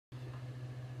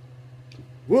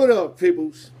What up,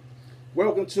 peoples?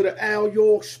 Welcome to the Al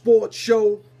York Sports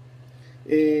Show.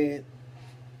 And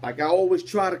like I always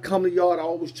try to come to y'all, I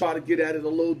always try to get at it a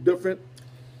little different.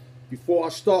 Before I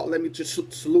start, let me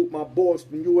just salute my boys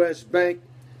from U.S. Bank,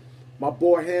 my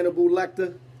boy Hannibal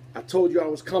Lecter. I told you I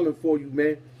was coming for you,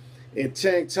 man. And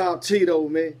Tank Top Tito,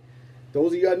 man.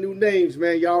 Those are your new names,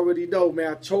 man. Y'all already know,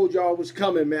 man. I told y'all I was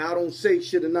coming, man. I don't say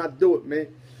shit and not do it, man.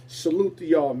 Salute to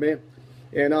y'all, man.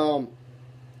 And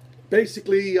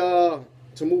basically, to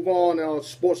move on,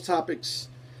 sports topics,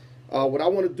 what I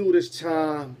want to do this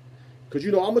time, because,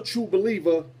 you know, I'm a true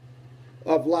believer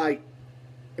of, like,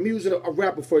 I'm using a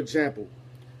rapper, for example.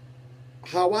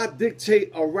 How I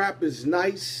dictate a rap is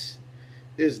nice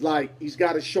is, like, he's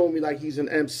got to show me like he's an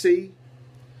MC.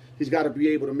 He's got to be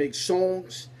able to make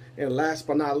songs. And last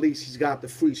but not least, he's got the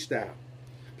freestyle.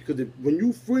 Because when you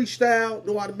freestyle,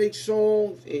 know how to make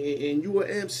songs, and you an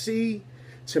MC,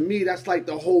 to me, that's like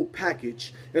the whole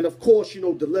package. And of course, you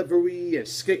know, delivery and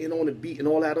skating on the beat and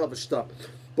all that other stuff.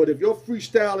 But if your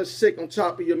freestyle is sick on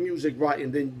top of your music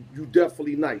writing, then you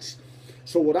definitely nice.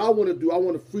 So what I want to do, I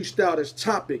want to freestyle this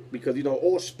topic because, you know,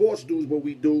 all sports do is what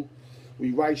we do.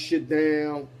 We write shit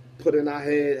down, put it in our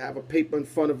head, have a paper in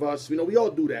front of us. You know, we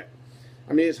all do that.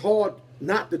 I mean, it's hard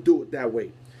not to do it that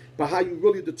way. But how you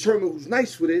really determine who's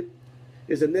nice with it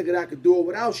is a nigga that could do it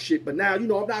without shit. But now, you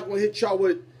know, I'm not going to hit y'all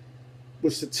with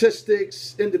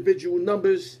statistics, individual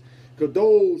numbers, because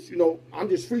those, you know, I'm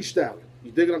just freestyling.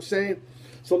 You dig what I'm saying?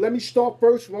 So let me start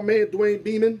first with my man Dwayne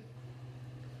BEAMON.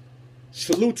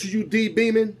 Salute to you, D.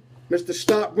 BEAMON, Mr.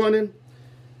 Stop Running.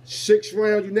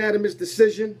 6-round unanimous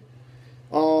decision.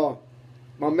 My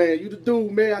man, you the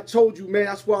dude, man. I told you, man.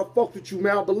 That's why I fucked with you,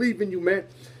 man. I believe in you, man.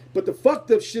 But the fucked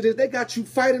up shit is they got you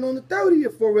fighting on the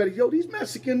 30th already. Yo, these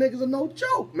Mexican niggas are no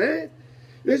joke, man.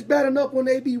 It's bad enough when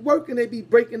they be working, they be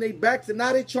breaking their backs, and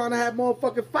now they trying to have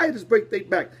motherfucking fighters break their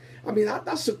back. I mean,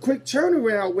 that's a quick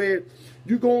turnaround where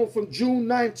you going from June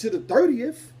 9th to the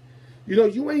 30th. You know,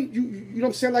 you know what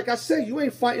I'm saying? Like I said, you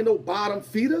ain't fighting no bottom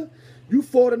feeder. You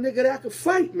fought a nigga that could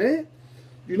fight, man.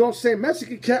 You know what I'm saying?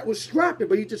 Mexican cat was scrapping,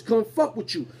 but he just couldn't fuck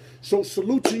with you. So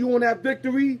salute to you on that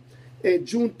victory. And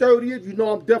June 30th, you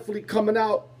know I'm definitely coming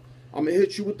out. I'm going to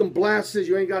hit you with them blasters.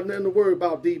 You ain't got nothing to worry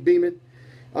about, D. BEAMON.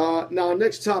 Now,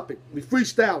 next topic. We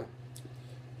freestyling.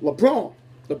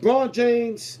 LeBron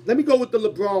James. Let me go with the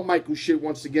LeBron Michael shit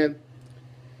once again.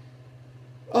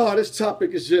 Oh, this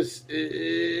topic is just,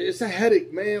 it's a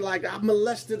headache, man. Like, I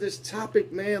molested this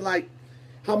topic, man. Like,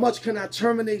 how much can I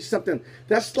terminate something?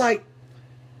 That's like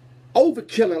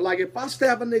overkilling. Like, if I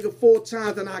stab a nigga 4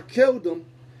 times and I killed him,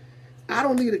 I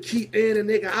don't need to keep airing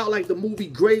a nigga out like the movie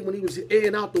Grey when he was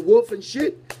airing out the wolf and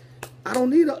shit. I don't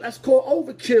need that's called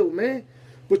overkill, man.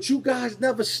 But you guys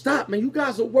never stop, man. You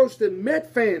guys are worse than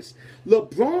Met fans.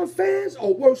 LeBron fans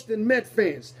are worse than Met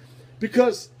fans.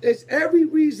 Because it's every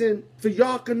reason for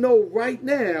y'all to know right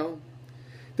now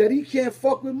that he can't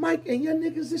fuck with Mike, and your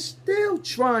niggas is still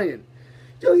trying.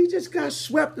 Yo, he just got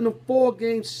swept in a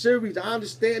 4-game series. I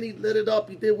understand he lit it up.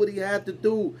 He did what he had to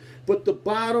do. But the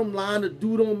bottom line, the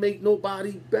dude don't make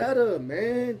nobody better,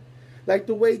 man. Like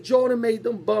the way Jordan made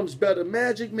them bums better.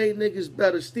 Magic made niggas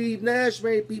better. Steve Nash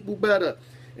made people better.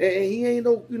 And he ain't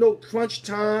no, you know, crunch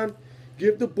time.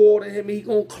 Give the ball to him. He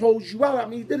gonna close you out. I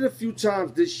mean, he did it a few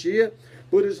times this year.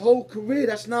 But his whole career,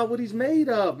 that's not what he's made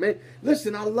of, man.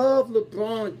 Listen, I love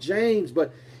LeBron James,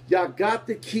 but y'all got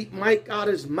to keep Mike out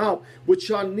his mouth. What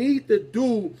y'all need to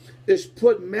do is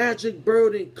put Magic,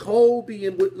 Bird, and Kobe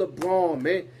in with LeBron,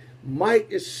 man. Mike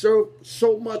is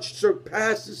so much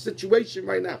surpassed the situation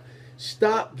right now.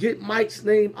 Stop. Get Mike's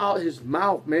name out his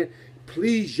mouth, man.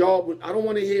 Please, y'all. I don't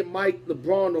want to hear Mike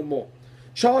LeBron no more.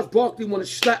 Charles Barkley want to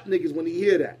slap niggas when he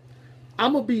hear that.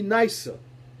 I'm going to be nicer.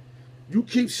 You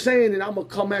keep saying it, I'm going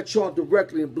to come at y'all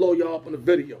directly and blow y'all up in the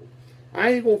video.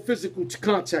 I ain't going to physical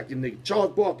contact you nigga.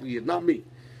 Charles Barkley is, not me.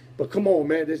 But come on,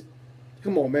 man.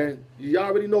 Come on, man. You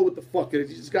already know what the fuck it is.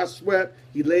 He just got swept.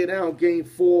 He laid down game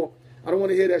 4. I don't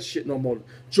want to hear that shit no more.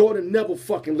 Jordan never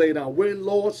fucking laid down. Win,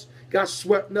 lost, got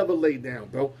swept, never laid down,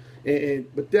 bro. And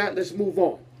with that, let's move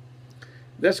on.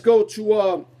 Let's go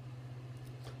to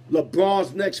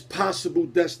LeBron's next possible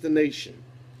destination.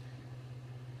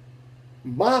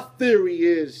 My theory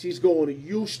is he's going to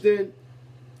Houston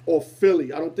or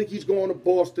Philly. I don't think he's going to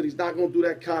Boston. He's not going to do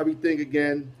that Kyrie thing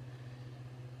again.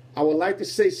 I would like to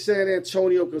say San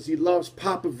Antonio because he loves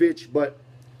Popovich, but,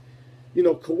 you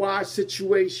know, Kawhi's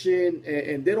situation,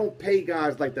 and they don't pay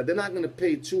guys like that. They're not going to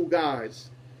pay 2 guys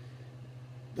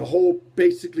the whole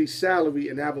basically salary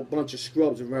and have a bunch of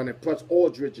scrubs around it. Plus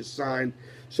Aldridge is signed.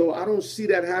 So I don't see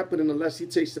that happening unless he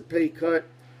takes a pay cut.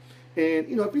 And,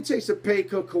 you know, if he takes a pay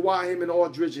cut, Kawhi, him, and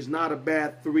Aldridge is not a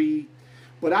bad 3.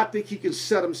 But I think he can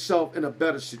set himself in a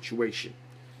better situation.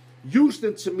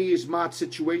 Houston, to me, is my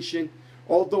situation.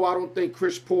 Although I don't think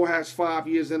Chris Paul has 5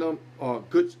 years in him,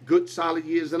 good solid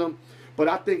years in him. But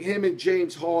I think him and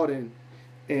James Harden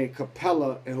and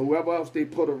Capella and whoever else they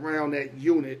put around that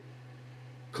unit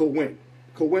could win.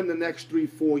 Could win the next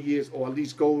 3-4 years, or at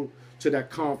least go to that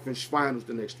conference finals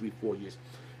the next 3-4 years.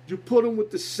 You put them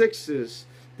with the Sixers,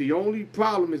 the only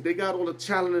problem is they got all the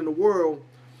talent in the world,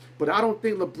 but I don't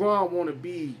think LeBron want to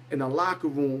be in a locker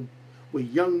room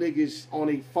with young niggas on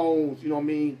their phones, you know what I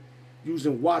mean,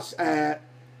 using WhatsApp,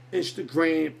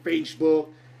 Instagram, Facebook.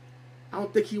 I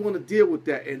don't think he want to deal with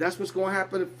that, and that's what's going to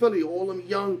happen in Philly. All them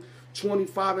young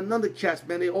 25 and under cats,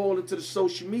 man, they all into the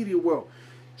social media world.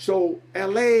 So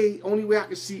LA, only way I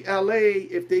can see LA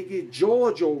if they get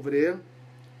George over there,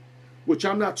 which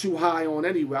I'm not too high on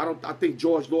anyway. I think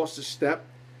George lost a step.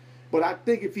 But I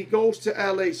think if he goes to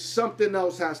LA, something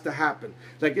else has to happen.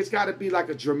 Like, it's got to be like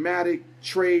a dramatic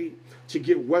trade to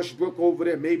get Westbrook over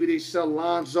there. Maybe they sell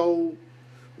Lonzo,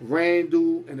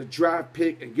 Randall, and a draft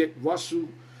pick and get Russell.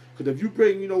 Because if you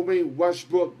bring, you know,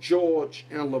 Westbrook, George,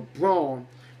 and LeBron,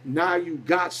 now you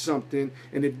got something.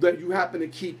 And if you happen to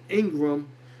keep Ingram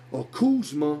or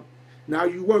Kuzma, now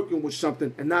you're working with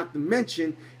something. And not to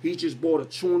mention, he just bought a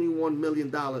 $21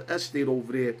 million estate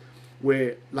over there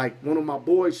where, like one of my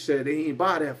boys said, they ain't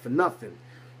buy that for nothing.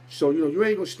 So, you know, you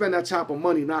ain't going to spend that type of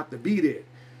money not to be there.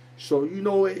 So, you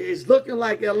know, it's looking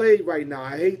like L.A. right now.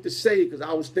 I hate to say it because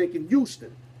I was thinking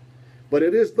Houston. But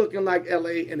it is looking like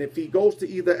L.A. And if he goes to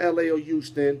either L.A. or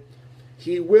Houston,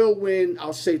 he will win,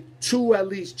 I'll say, 2 at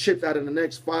least chips out of the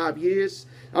next 5 years.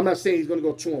 I'm not saying he's going to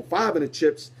go 2-5 in the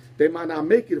chips. They might not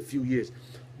make it a few years.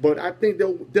 But I think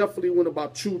they'll definitely win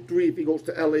about 2-3 if he goes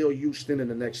to L.A. or Houston in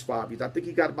the next 5 years. I think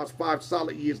he got about 5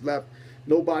 solid years left.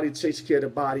 Nobody takes care of the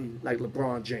body like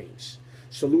LeBron James.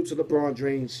 Salute to LeBron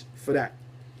James for that.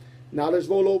 Now let's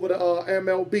roll over to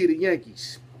MLB, the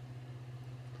Yankees.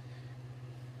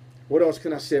 What else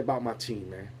can I say about my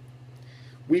team, man?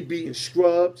 We beating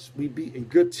scrubs. We beating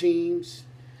good teams.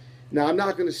 Now, I'm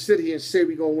not going to sit here and say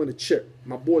we're going to win a chip.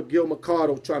 My boy Gil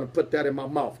Mercado trying to put that in my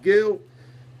mouth. Gil,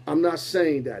 I'm not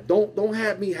saying that. Don't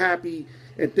have me happy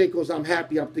and think because I'm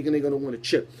happy I'm thinking they're going to win a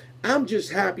chip. I'm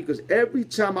just happy because every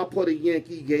time I put a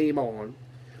Yankee game on,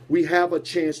 we have a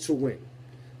chance to win.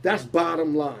 That's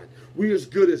bottom line. We as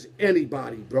good as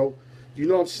anybody, bro. You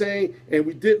know what I'm saying? And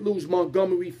we did lose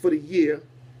Montgomery for the year.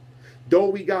 Though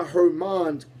we got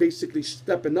Herman basically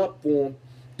stepping up for him,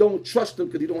 don't trust him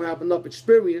because he don't have enough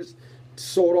experience,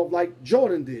 sort of like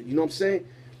Jordan did. You know what I'm saying?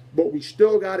 But we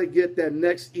still got to get that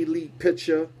next elite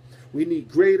pitcher. We need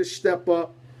Gray to step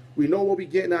up. We know what we're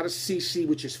getting out of CC,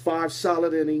 which is 5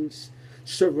 solid innings.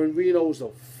 Severino's a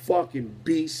fucking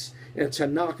beast. And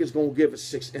Tanaka's going to give us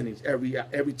 6 innings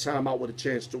every time out with a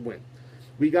chance to win.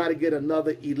 We got to get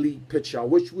another elite pitcher. I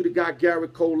wish we'd have got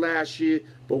Garrett Cole last year,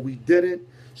 but we didn't.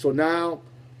 So now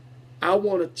I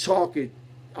want to target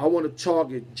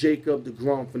Jacob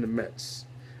deGrom from the Mets.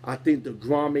 I think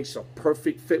deGrom makes a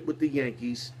perfect fit with the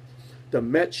Yankees. The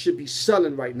Mets should be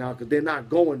selling right now because they're not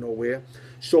going nowhere.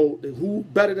 So who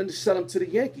better than to sell them to the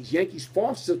Yankees? Yankees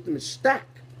farm system is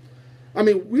stacked. I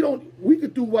mean, we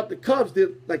could do what the Cubs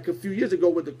did like a few years ago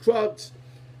where the Cubs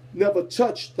never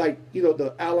touched, like, you know,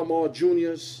 the Alomar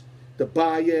Juniors, the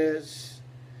Baez,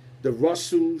 the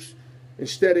Russells.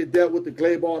 Instead, they dealt with the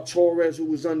Gleyber Torres, who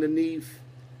was underneath,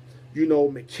 you know,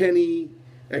 McKinney,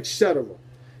 etc.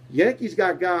 Yankees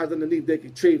got guys underneath they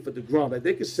can trade for deGrom. Like,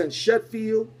 they can send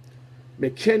Sheffield,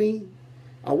 McKinney.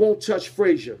 I won't touch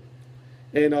Frazier.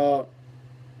 And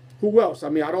who else? I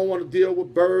mean, I don't want to deal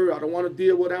with Bird. I don't want to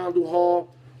deal with Andujar.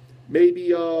 Maybe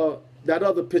that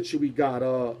other pitcher we got,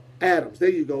 Adams. There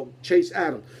you go, Chase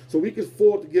Adams. So we can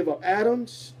afford to give up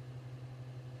Adams,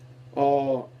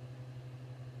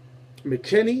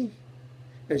 McKinney,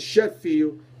 and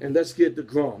Sheffield, and let's get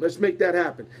deGrom. Let's make that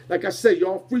happen. Like I said,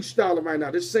 y'all freestyling right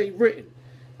now. This ain't written.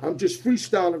 I'm just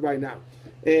freestyling right now.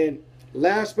 And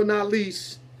last but not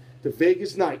least, the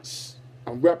Vegas Knights.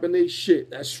 I'm repping they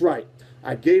shit. That's right.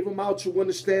 I gave them out to win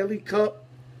the Stanley Cup.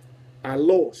 I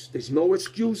lost. There's no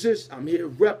excuses. I'm here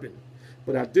repping.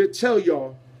 But I did tell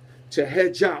y'all to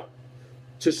hedge out,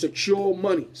 to secure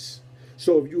monies.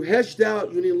 So if you hedged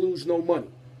out, you didn't lose no money.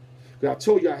 I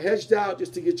told you I hedged out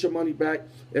just to get your money back.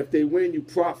 If they win, you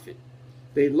profit.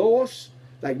 They lost,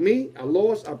 like me, I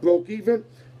lost, I broke even,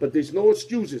 but there's no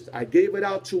excuses. I gave it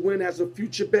out to win as a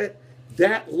future bet.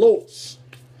 That lost.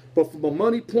 But from a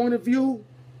money point of view,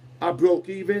 I broke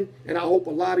even, and I hope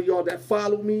a lot of y'all that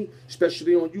follow me,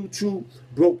 especially on YouTube,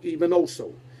 broke even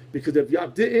also. Because if y'all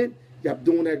didn't, Y'all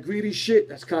doing that greedy shit.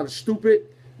 That's kind of stupid.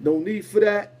 No need for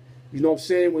that. You know what I'm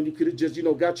saying? When you could have just, you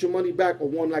know, got your money back or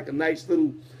won like a nice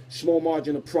little small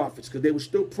margin of profits, because they were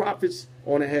still profits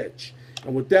on a hedge.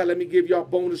 And with that, let me give y'all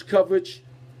bonus coverage.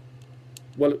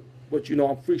 Well, what you know,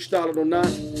 I'm freestyling or not,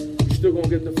 you're still gonna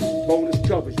get the bonus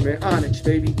coverage, man. BRONX,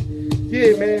 baby.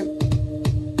 Yeah, man.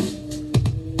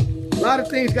 A lot of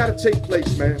things gotta take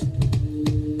place, man.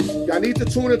 Y'all need to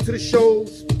tune into the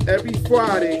shows every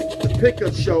Friday, the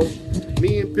pickup show.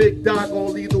 Me and Big Doc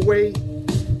gonna lead the way.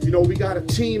 You know, we got a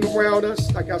team around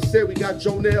us. Like I said, we got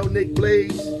Jonelle, Nick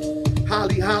Blaze,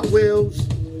 Holly Hot Wheels.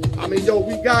 I mean, yo,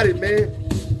 we got it, man.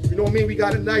 You know what I mean? We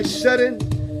got a nice setting.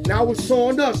 Now it's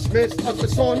on us, man.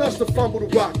 It's on us to fumble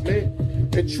the rock, man.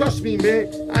 And trust me,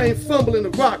 man, I ain't fumbling the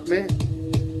rock, man.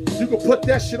 You can put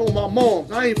that shit on my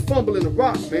mom's. I ain't fumbling the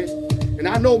rock, man. And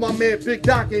I know my man Big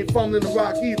Doc ain't fumbling the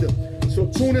rock either.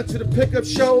 So tune into the pickup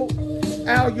show,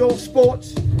 Al York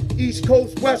Sports, East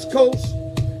Coast, West Coast,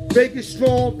 Vegas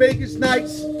strong, Vegas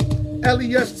nights,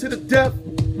 LES to the death.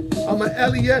 I'm an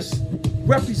LES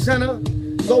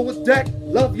representative, lower deck,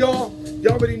 love y'all.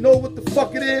 Y'all already know what the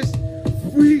fuck it is.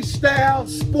 Freestyle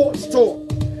sports talk.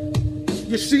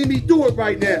 You see me do it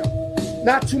right now.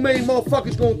 Not too many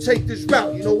motherfuckers gonna take this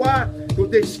route. You know why? Because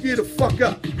they scared the fuck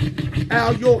up.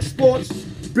 Al York Sports,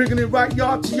 bringing it right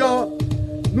y'all to y'all.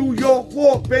 New York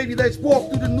walk, baby. Let's walk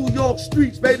through the New York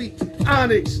streets, baby.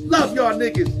 BRONX, love y'all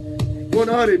niggas.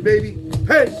 100, baby.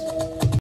 Peace.